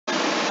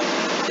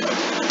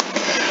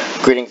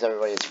Greetings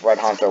everybody, it's Red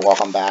Hunter,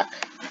 welcome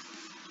back.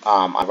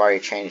 I've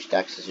already changed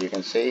decks as you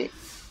can see.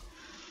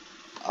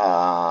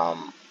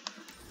 Welcome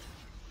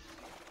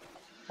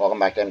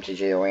back to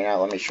MTGA Arena.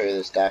 Let me show you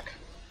this deck.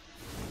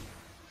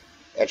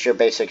 It's your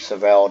basic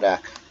Surveil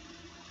deck.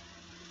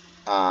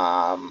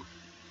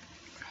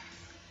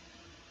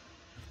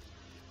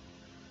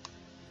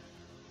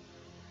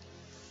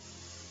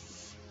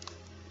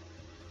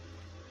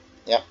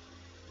 Yep,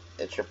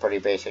 it's your pretty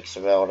basic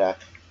Surveil deck.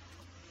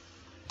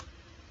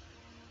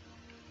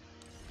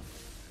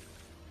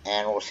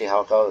 And we'll see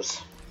how it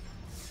goes.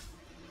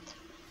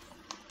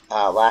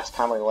 Last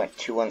time we went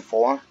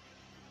 2-4.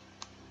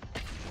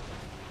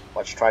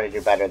 Let's try to do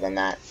better than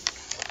that.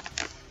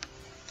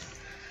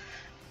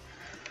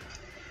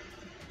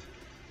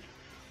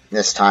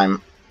 This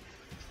time.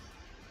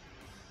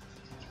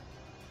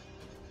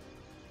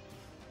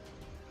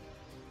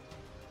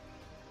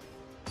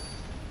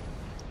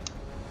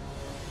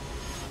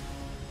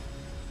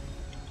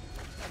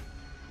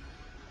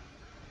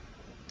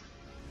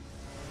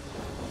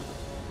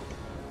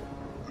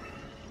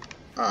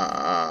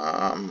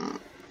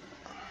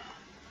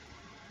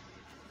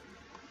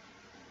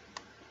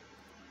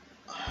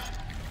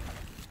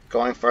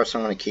 Going first,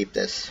 I'm going to keep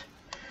this.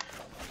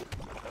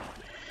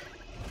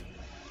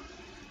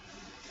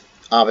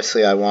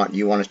 Obviously,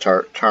 you want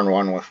to turn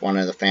one with one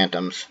of the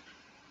phantoms.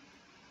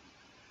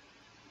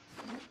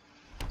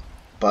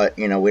 But,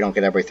 you know, we don't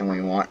get everything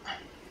we want.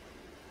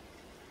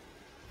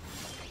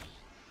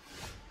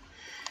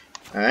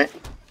 Alright.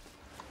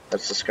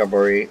 That's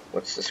Discovery.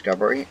 What's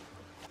Discovery?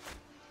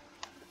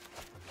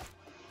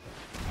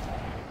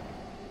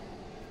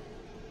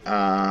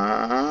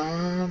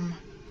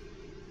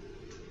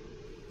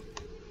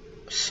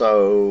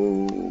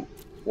 So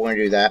we're going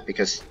to do that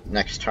because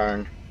next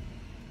turn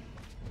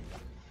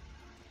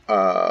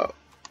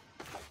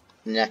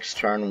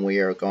we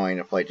are going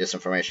to play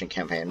Disinformation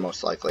Campaign,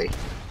 most likely.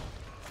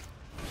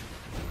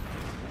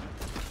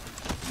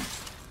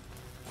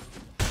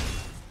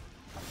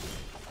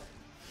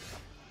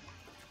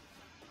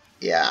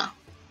 Yeah.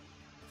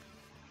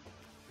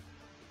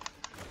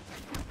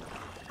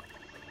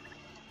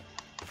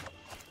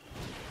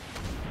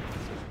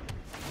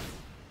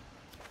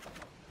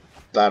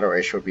 That or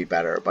Ish would be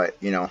better, but,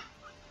 you know,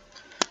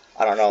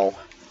 I don't know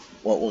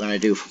what we're going to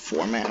do for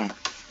 4 mana.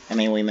 I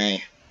mean, we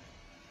may.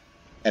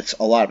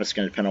 A lot of it's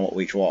going to depend on what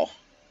we draw.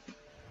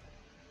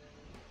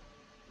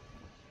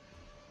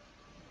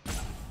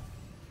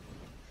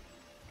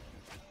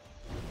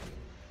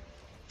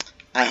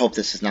 I hope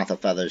this is not the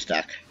Feathers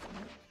deck.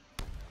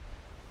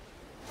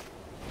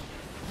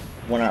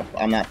 We're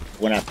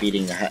not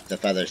beating the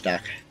Feathers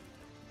deck.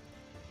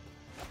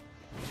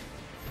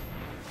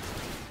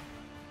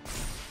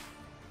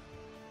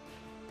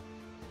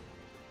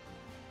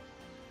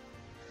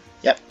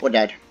 Yep, we're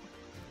dead.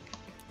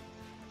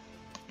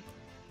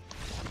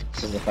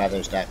 This is the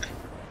Feathers deck.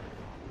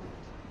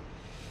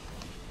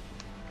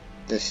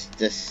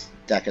 This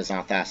deck is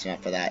not fast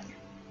enough for that.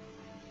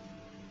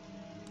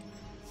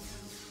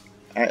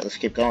 Alright, let's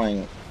keep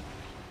going.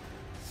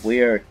 We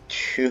are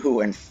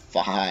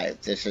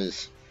 2-5. This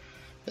is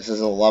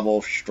a level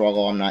of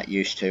struggle I'm not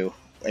used to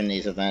in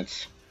these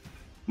events.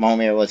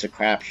 Momir was a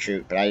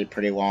crapshoot, but I did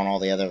pretty well in all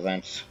the other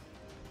events.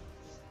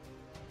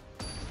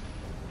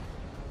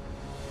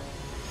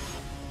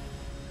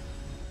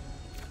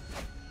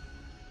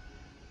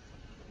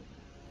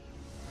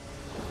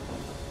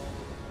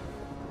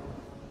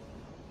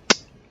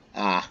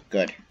 Ah,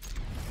 good.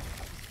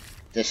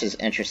 This is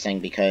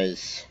interesting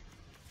because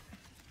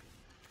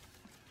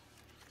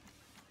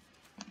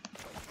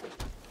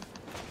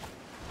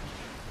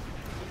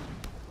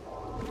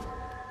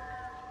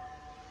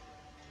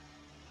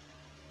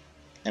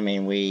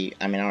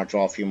I'll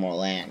draw a few more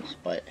lands,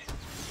 but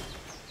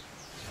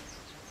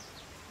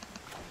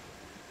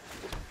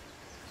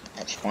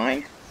that's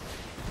fine.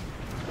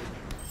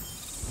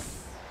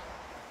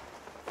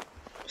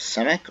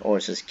 Simic, or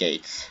is this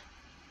Gates?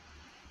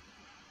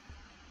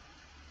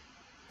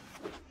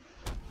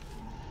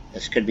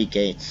 This could be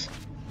Gates.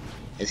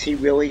 Is he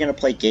really gonna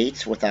play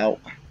Gates with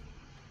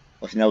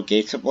no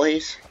Gates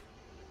ablaze?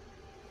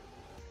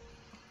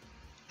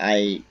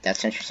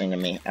 That's interesting to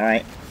me.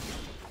 Alright.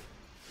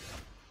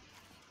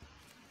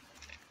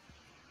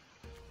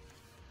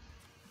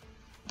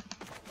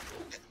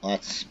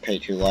 Let's pay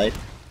 2 life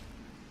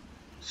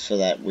so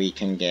that we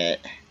can get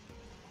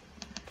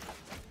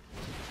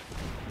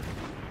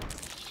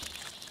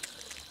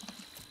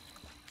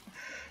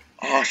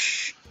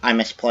I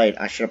misplayed.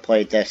 I should have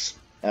played this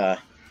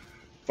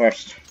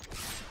first.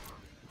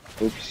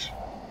 Oops.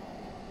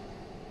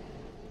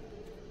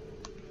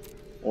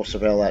 We'll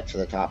surveil that to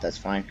the top, that's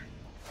fine.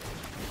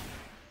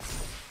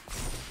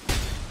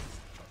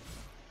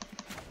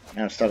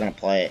 And I'm still gonna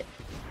play it.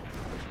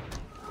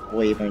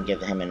 We'll even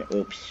give him an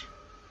oops.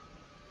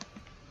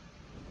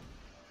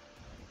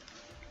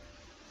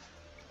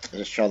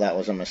 Just show that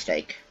was a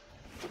mistake.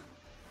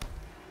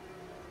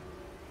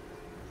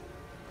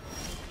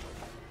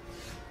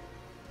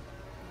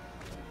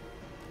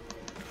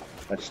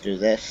 Let's do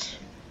this.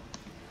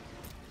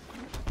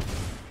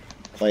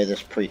 play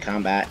this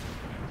pre-combat.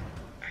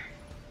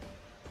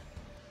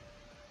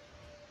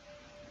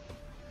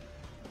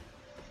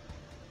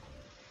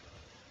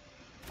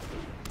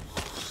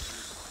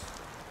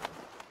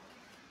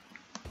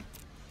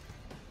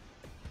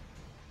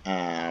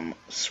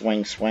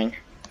 Swing, swing.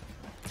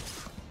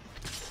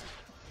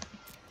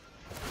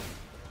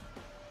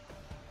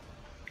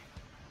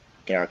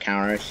 Get our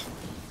counters.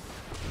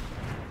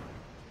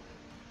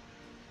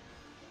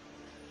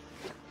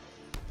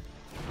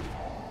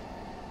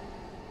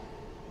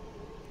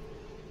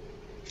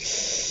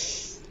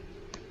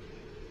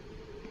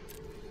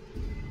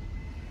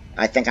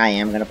 I think I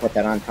am going to put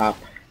that on top.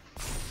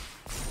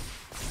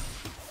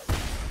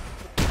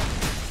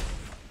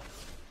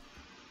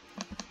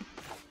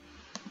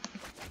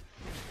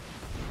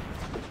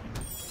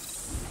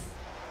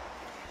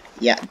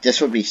 Yeah, this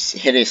would be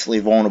hideously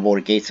vulnerable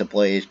to Gates of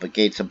Blaze, but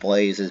Gates of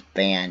Blaze is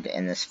banned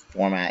in this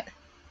format.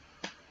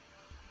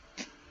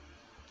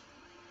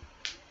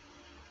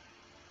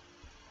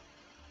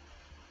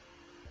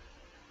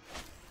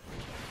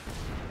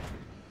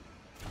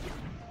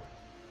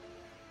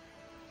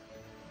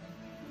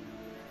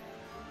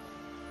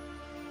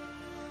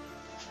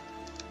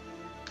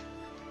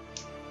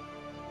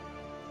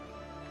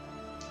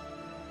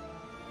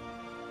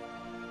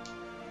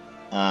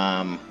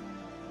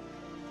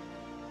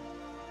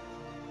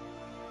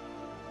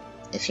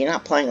 Is he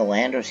not playing a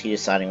land, or is he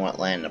deciding what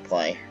land to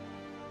play?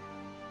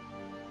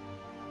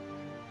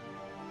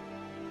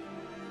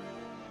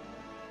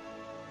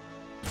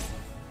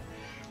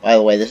 By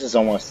the way, this is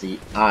almost the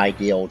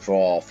ideal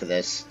draw for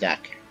this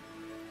deck.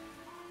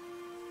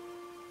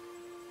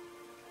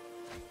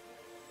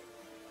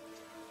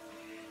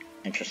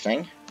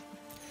 Interesting.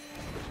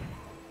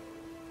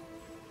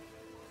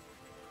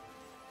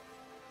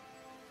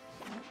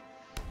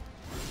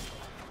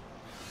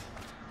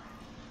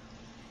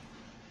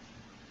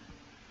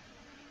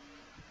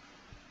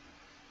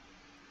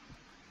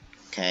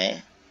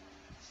 Okay.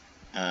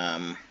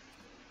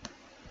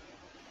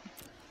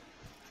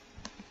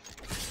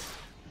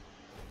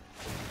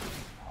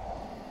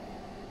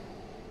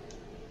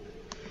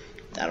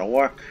 That'll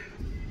work.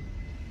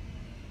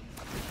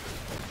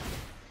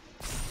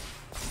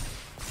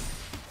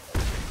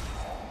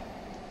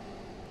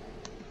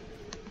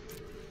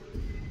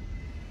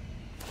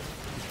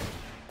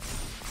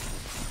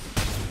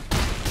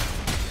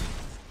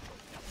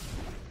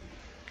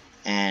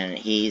 And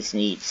he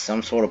needs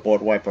some sort of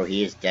board wipe or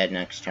he is dead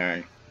next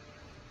turn.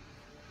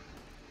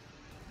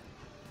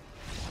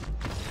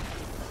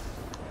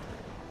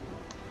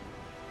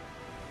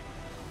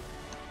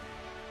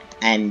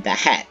 And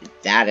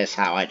that is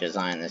how I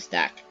designed this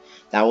deck.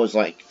 That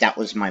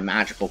was my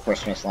magical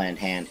Christmas land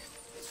hand.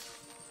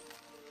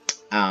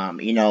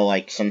 You know,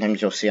 like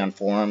sometimes you'll see on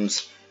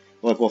forums,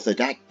 like, well, if the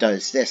deck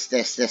does this,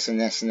 this, this,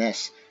 and this, and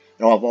this,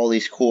 it'll have all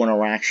these cool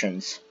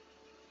interactions.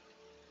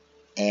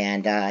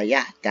 And,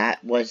 yeah,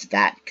 that was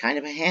that kind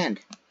of a hand.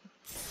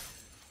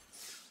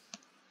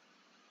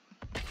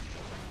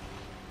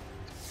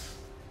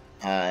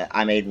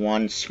 I made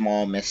one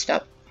small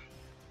misstep.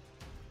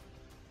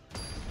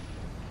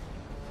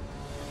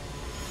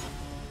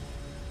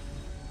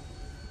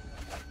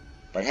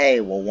 But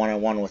hey, we're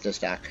 1-1 with this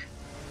deck.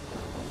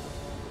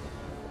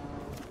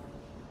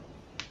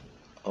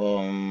 I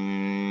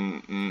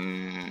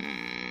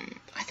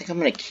think I'm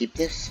gonna keep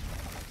this.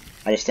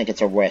 I just think it's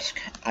a risk.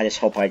 I just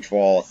hope I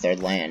draw a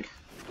third land.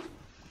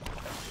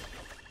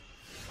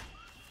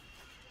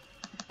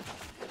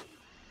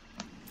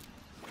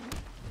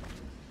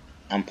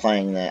 I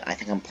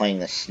think I'm playing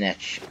the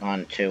snitch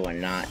on 2 and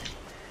not.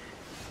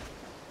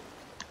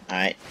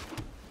 Alright.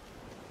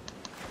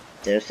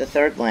 There's the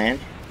third land.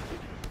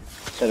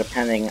 So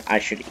depending, I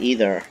should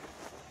either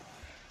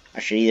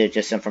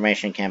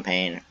disinformation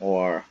campaign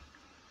or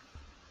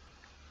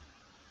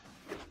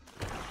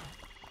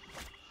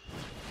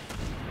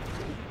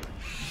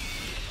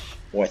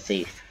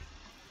thief.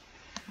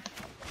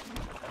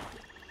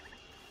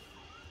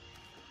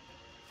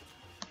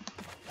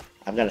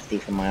 I've got a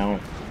thief of my own.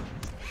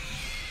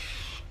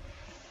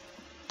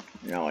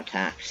 No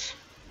attacks.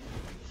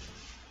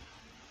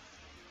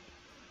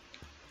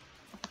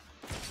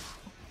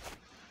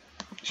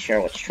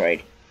 Sure, let's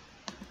trade.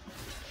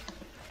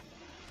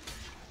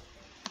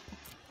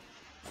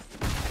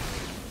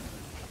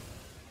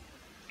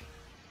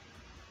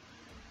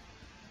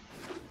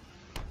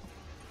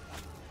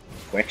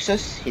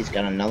 Grixis, he's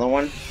got another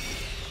one.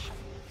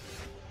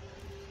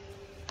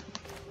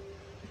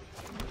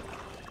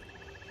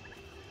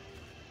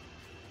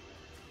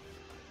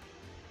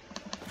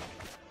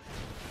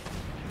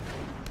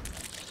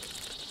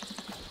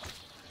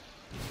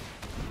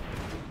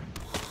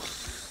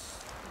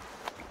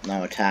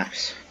 No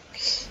attacks.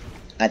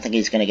 I think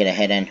he's gonna get a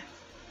hit in.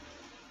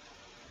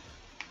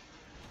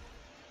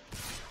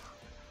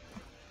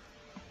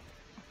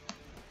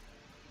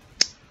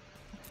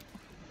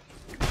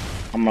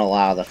 I'm gonna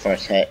allow the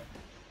first hit.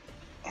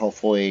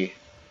 Hopefully.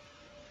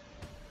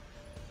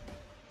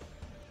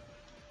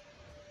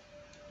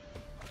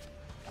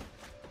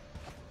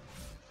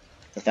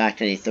 The fact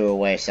that he threw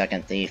away a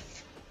second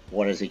thief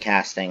What is he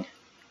casting?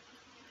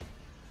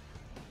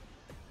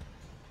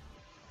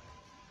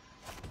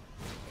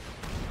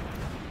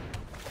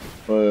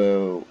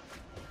 Boo.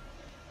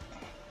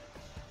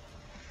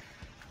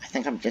 I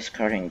think I'm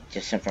discarding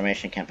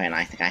Disinformation Campaign.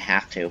 I think I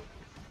have to.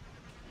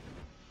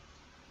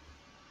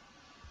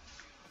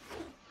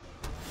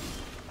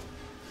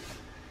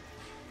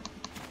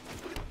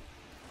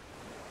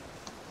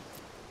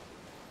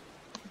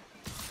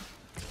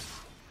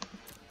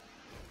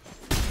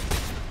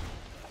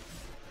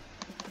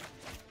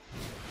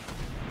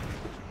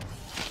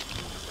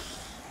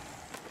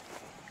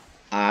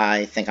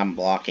 I think I'm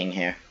blocking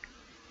here.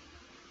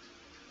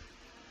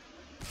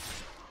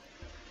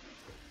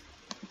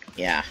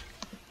 Yeah.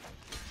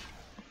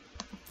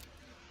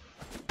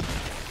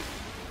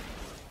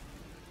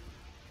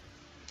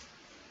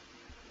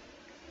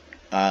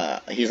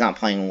 He's not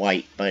playing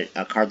white, but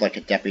a card like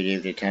a Deputy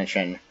of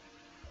Detention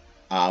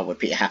would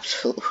be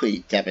absolutely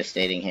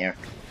devastating here.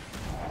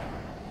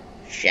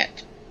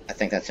 Shit. I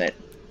think that's it.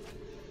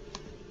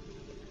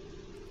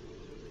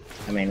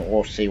 I mean,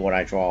 we'll see what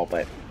I draw,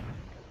 but...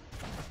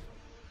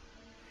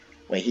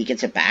 Wait, he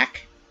gets it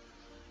back?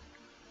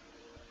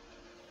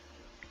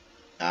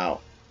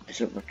 Oh. Does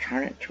it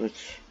return it to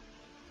its...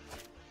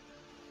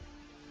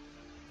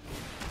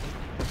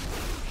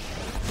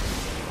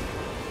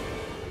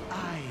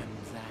 I am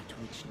that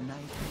which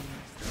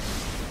nightmares.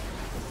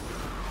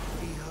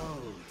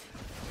 Behold.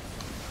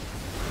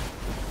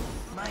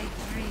 My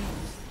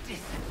dreams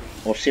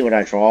dissipate. We'll see what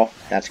I draw.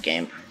 That's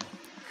game.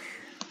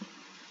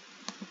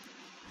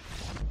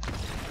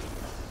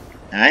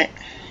 Alright.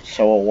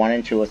 So a 1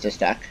 and 2 with this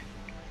deck.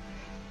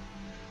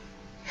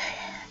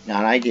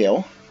 Not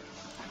ideal.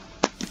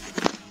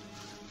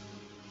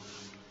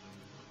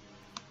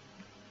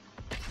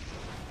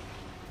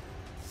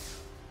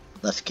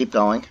 Let's keep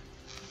going.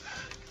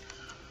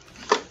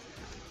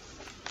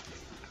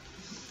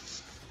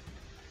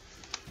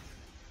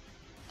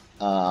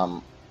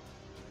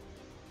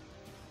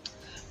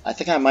 I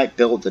think I might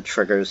build the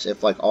triggers.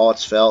 If like all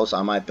its fails,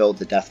 I might build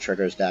the death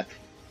triggers deck.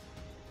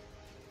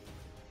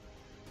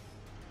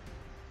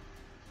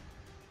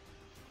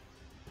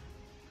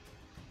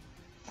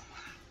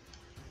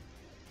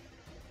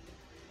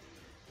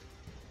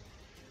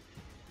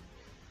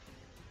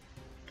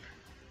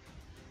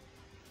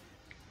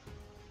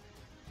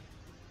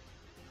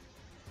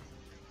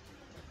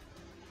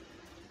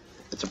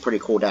 It's a pretty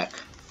cool deck.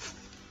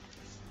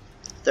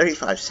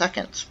 35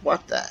 seconds.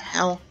 What the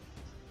hell?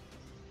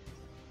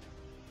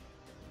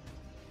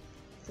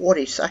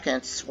 40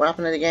 seconds. What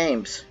happened to the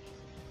games?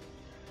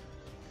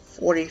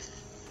 40.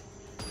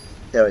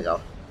 There we go.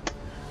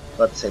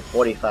 Let's say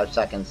 45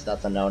 seconds.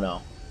 That's a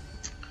no-no.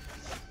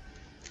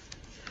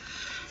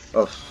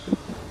 Oh.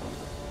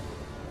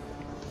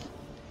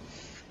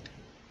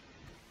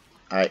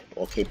 Alright,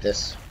 we'll keep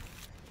this.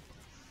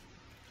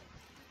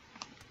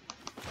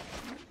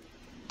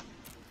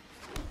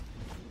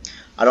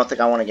 I don't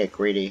think I want to get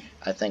greedy.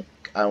 I think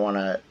I want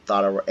to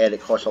and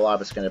of course a lot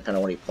of it's going to depend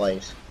on what he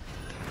plays.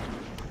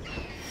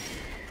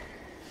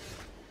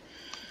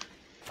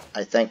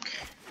 I think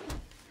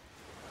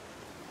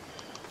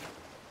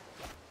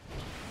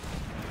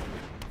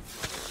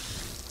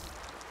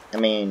I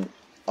mean,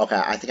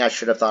 okay, I think I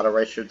should have thought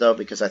Eraser though,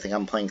 because I think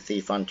I'm playing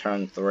Thief on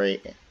turn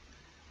 3.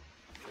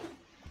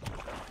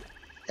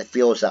 It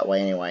feels that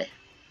way anyway.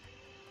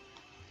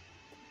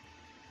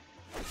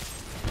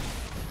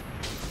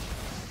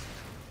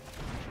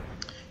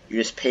 You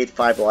just paid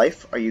 5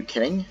 life? Are you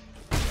kidding?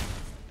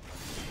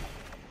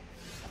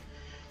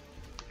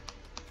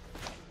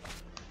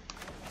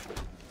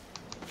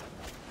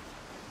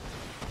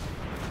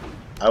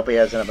 I hope he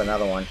doesn't have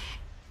another one.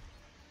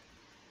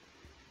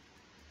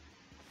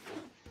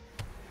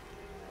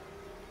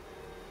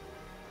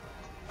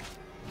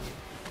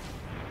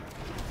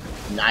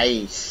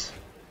 Nice.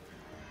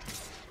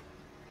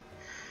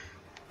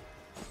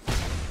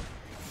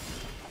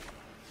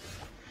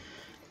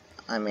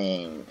 I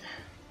mean...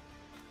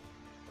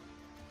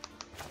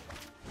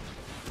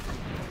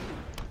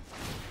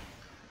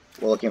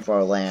 We're looking for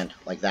a land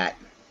like that.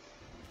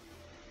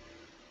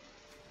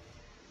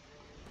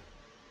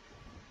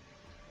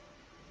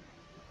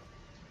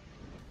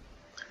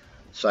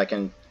 So I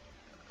can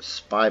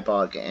spy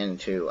bug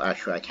into...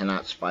 Actually, I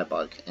cannot spy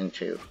bug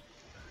into.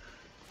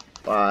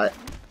 But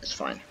it's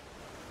fine.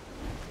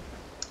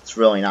 It's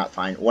really not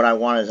fine. What I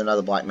want is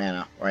another black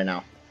mana right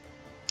now.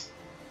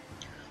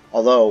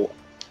 Although...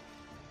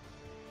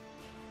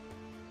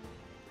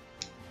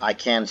 I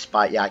can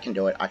spy... Yeah, I can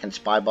do it. I can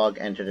spy bug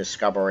into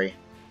Discovery.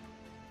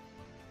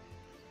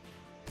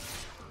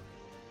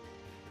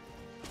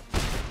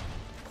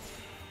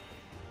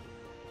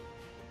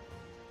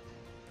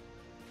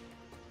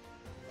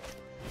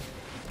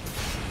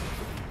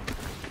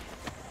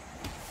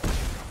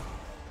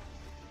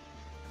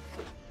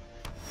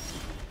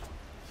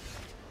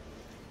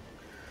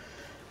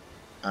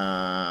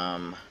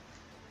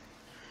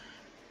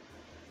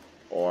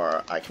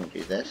 Or I can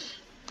do this.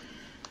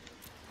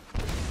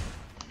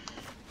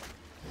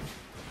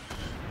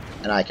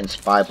 And I can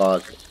spy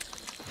bug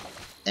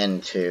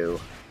into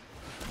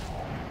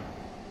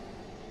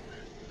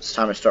It's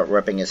time to start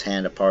ripping his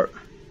hand apart.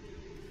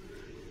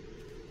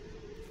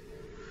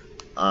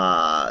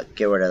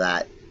 Get rid of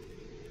that.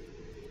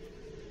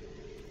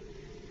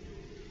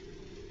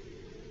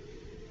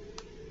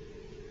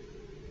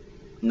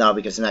 No,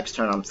 because next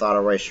turn I'm thought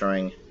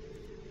erasering.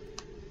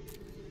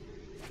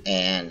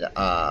 And,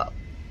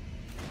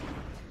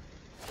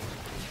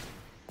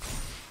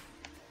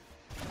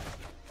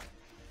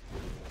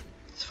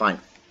 it's fine.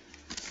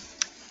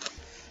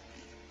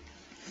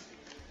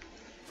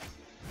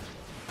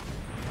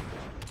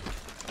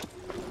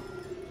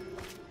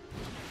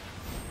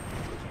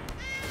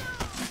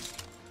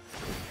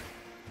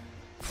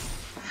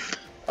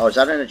 Oh, is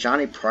that in a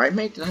Johnny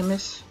Primate? Did I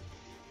miss?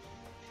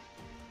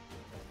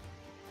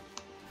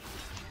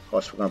 Of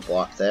course, we're going to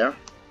block there.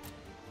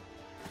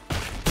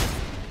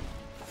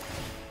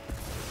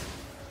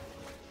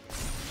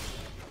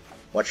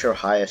 What's your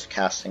highest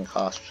casting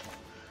cost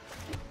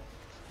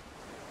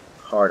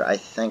card? I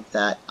think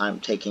that I'm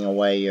taking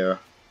away your...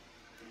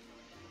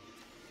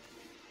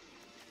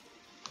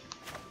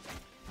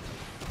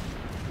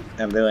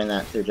 I'm doing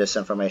that through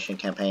Disinformation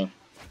Campaign.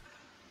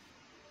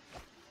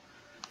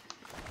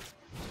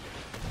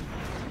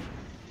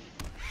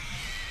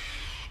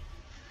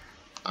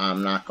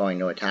 I'm not going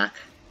to attack.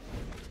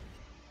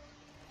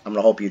 I'm going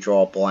to hope you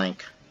draw a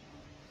blank.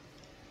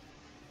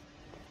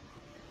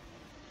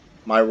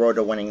 My road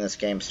to winning this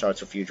game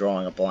starts with you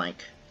drawing a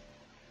blank.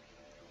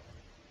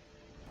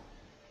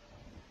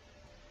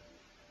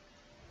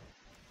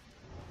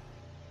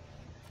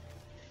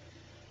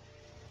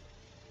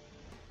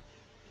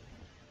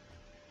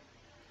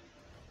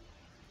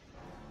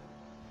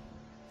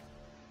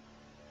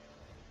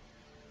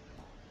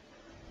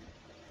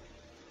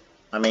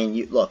 I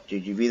mean, look,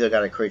 dude, you've either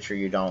got a creature or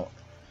you don't.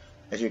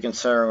 If you're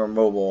considering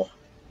removal,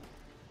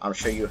 I'm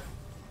sure you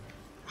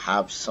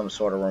have some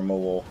sort of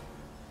removal.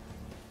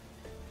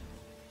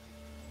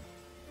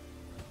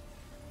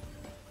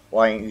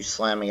 Why aren't you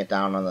slamming it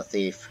down on the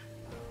thief?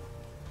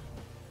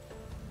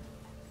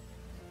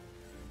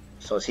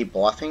 So is he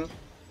bluffing?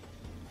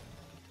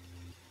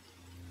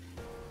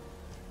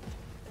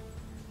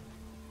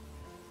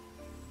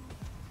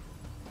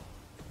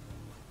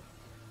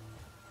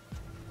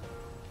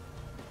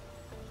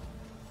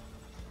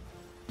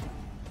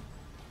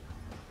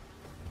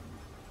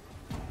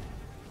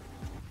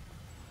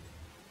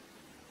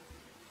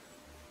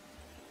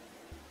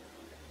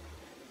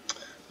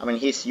 I mean,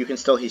 he's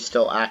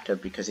still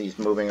active because he's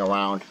moving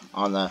around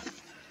on the...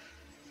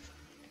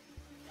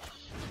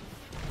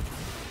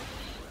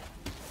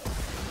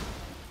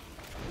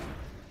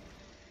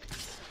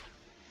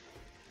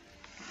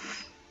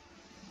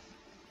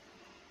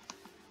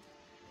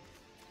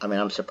 I mean,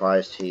 I'm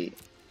surprised he...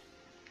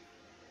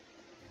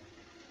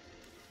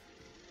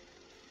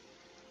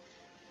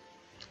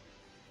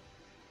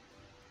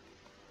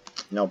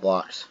 No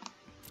blocks.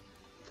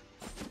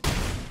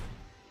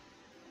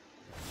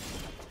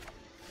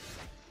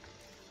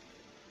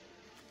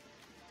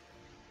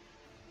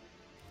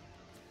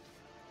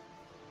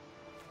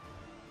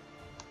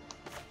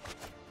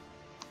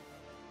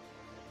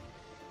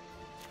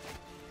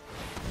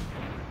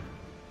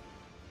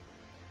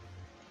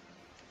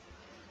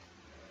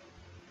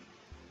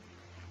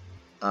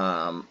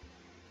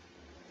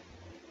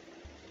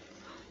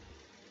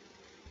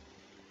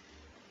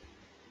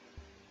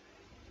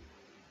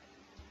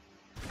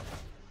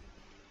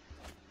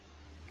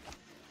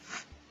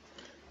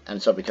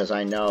 And so because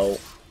I know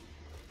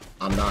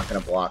I'm not going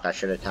to block, I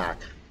should attack.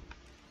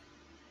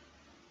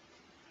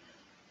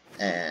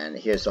 And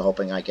here's the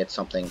hoping I get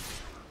something.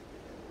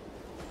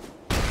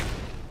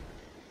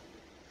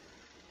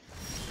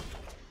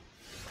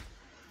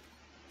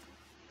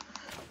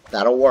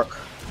 That'll work.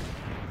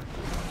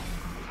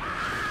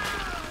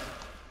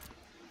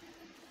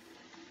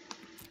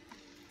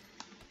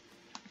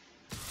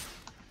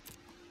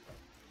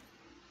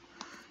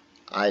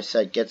 I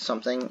said get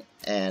something,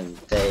 and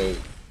they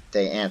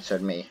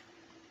answered me.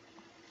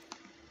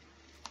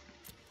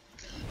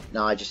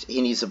 No,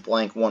 he needs to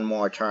blank one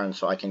more turn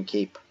so I can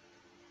get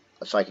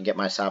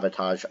my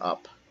sabotage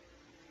up.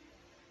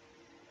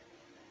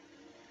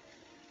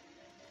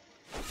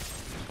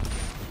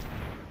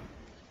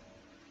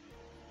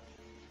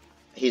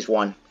 He's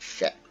won.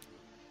 Shit.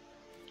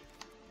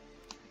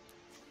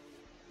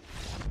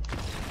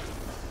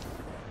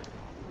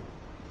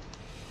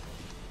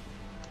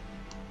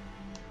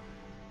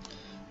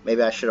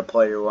 Maybe I should have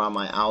played around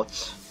my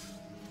outs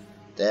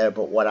there,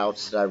 but what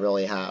outs did I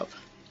really have?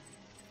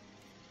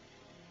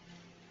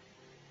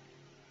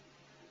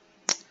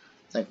 I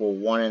think we're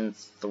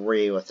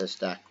 1-3 with this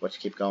deck. Let's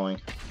keep going.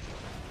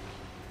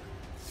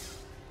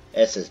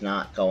 This is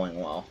not going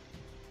well.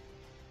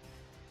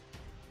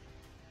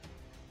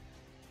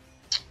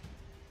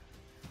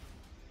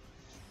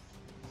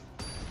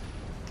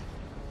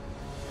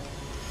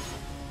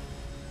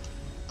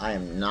 I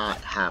am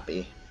not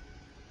happy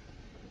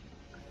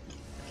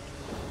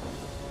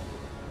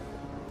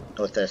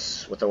with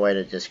the way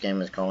that this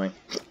game is going.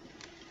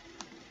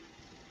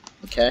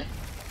 Okay.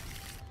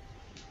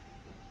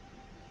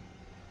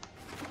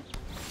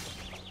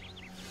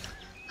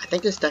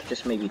 think this deck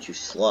just may be too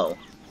slow.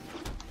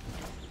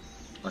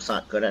 It's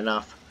not good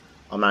enough.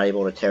 I'm not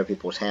able to tear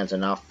people's hands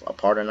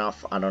apart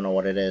enough. I don't know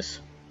what it is.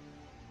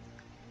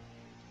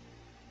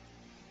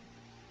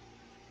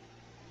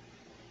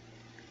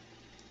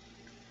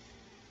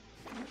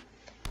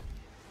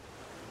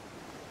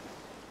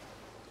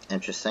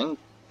 Interesting.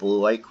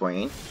 Blue, white,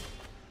 green.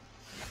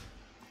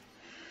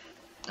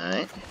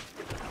 Alright.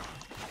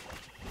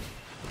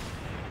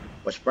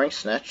 Whispering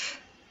Snitch.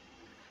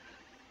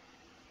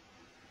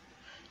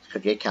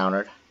 Could get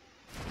countered.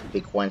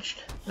 Be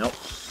quenched. Nope.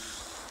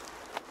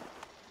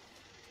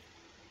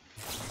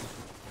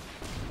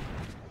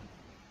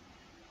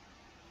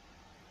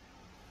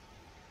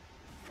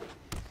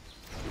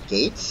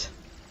 Gates?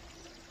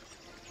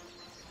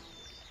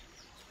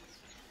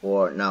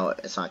 Or, no,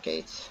 it's not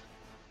Gates.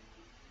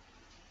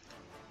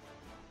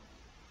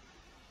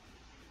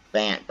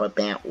 Bant, but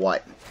Bant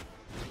what?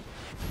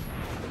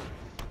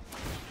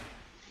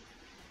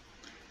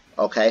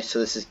 Okay, so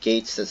this is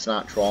Gates that's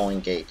not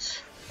drawing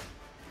Gates.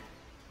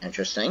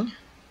 Interesting.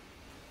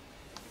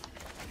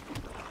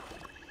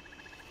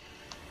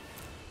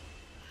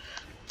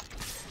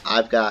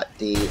 I've got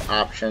the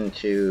option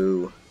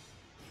to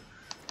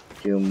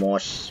do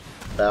more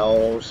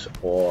spells,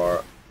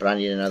 but I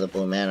need another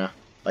blue mana,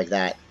 like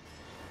that.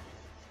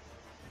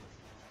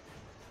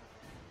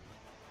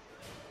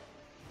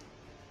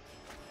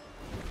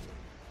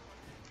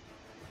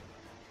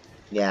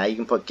 Yeah, you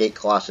can put Gate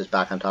Colossus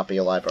back on top of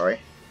your library.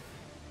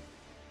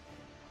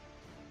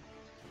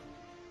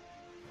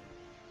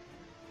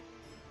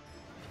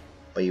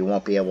 But you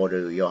won't be able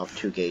to, you'll have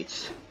 2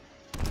 gates.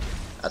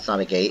 That's not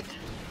a gate.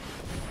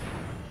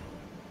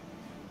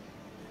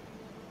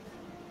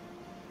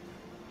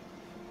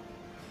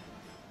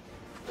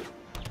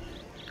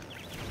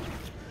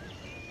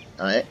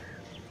 Alright.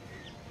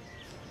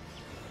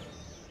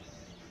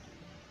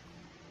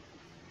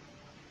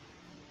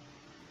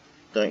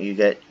 Don't you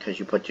get, because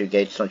you put 2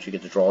 gates, don't you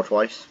get to draw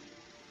twice?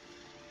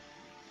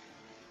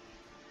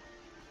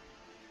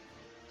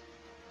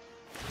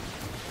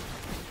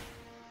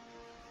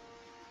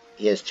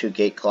 He has 2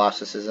 Gate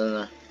Colossuses in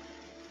there.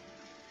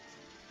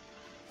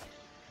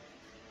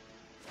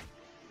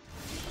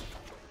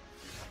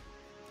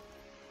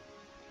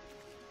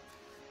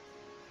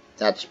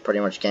 That's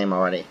pretty much game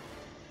already.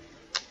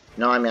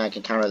 No, I mean I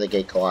can counter the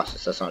Gate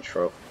Colossus, that's not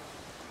true.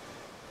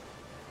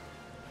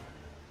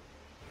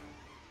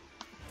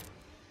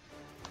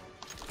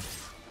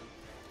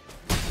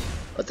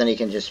 But then he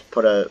can just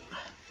put a...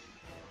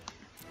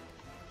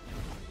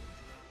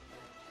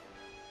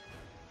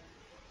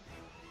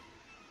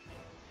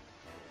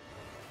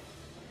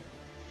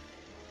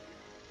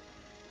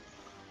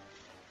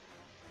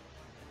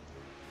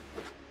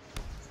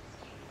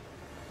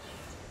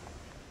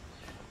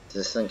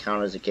 Does this thing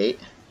count as a gate?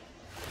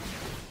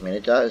 I mean,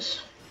 it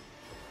does.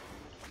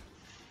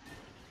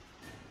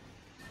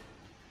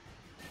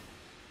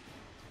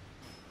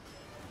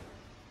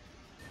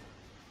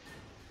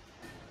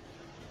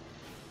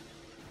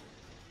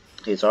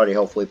 He's already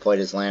hopefully played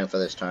his land for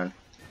this turn.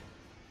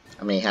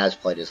 I mean, he has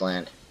played his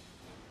land.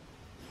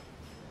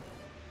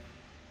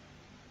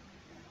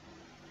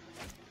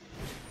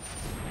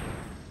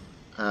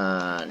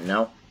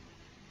 No.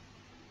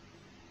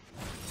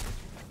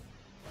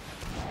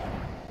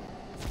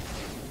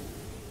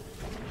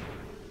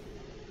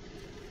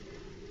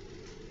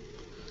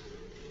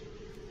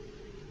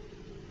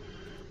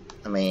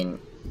 I mean...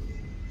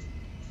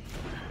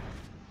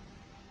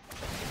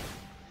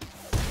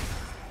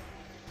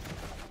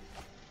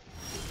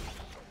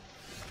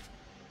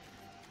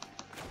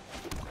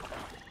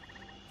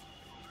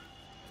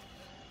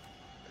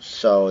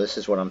 So, this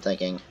is what I'm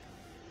thinking.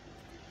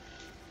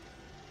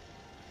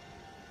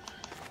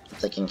 I'm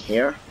thinking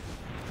here.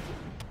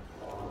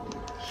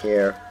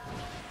 Here.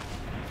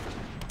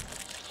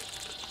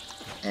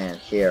 And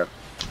here.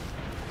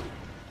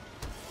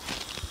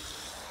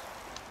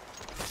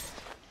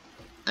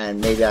 And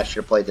maybe I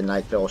should have played the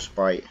Nightbill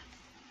Sprite.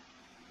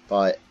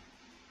 But...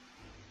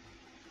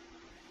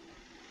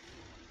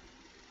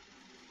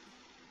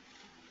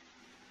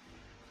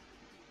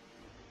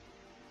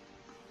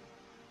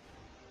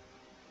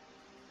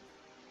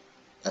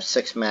 a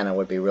 6 mana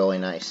would be really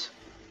nice.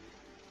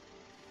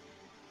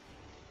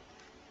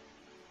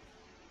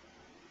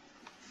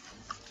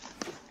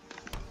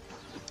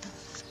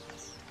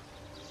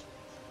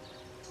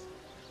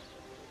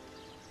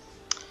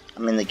 I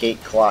mean, the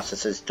Gate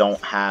Colossuses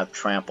don't have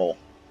trample.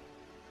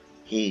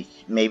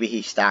 Maybe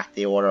he stacked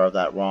the order of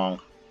that wrong.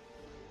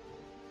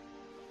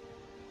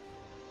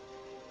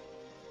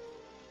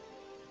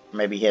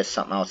 Maybe he has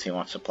something else he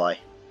wants to play.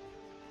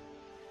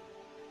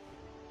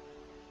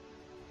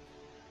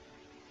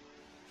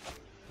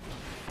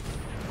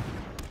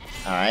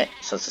 Alright,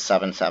 so it's a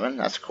 7/7,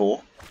 that's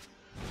cool.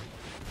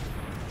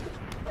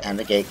 And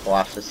the Gate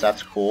Colossus,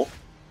 that's cool.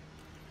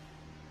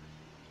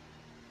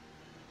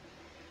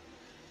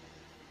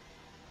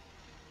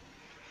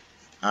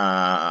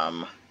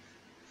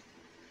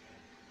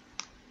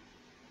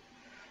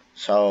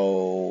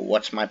 So,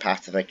 what's my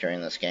path to victory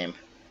in this game?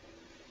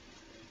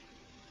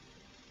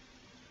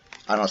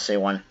 I don't see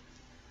one.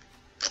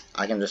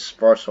 I can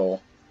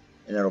dispersal,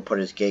 and it'll put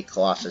his Gate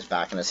Colossus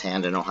back in his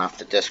hand, and he'll have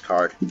to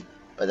discard.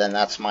 But then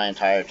that's my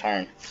entire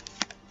turn.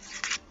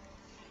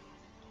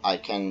 I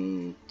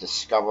can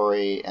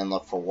Discovery and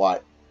look for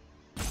what?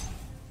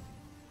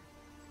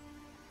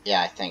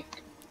 Yeah, I think.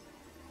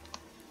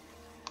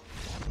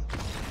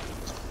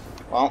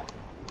 Well,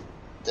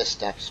 this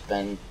deck's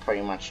been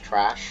pretty much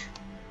trash.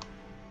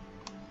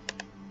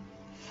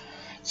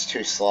 It's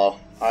too slow.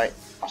 Alright,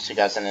 I'll see you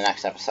guys in the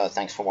next episode.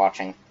 Thanks for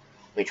watching.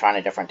 We'll be trying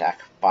a different deck.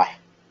 Bye.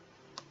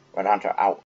 Red Hunter out.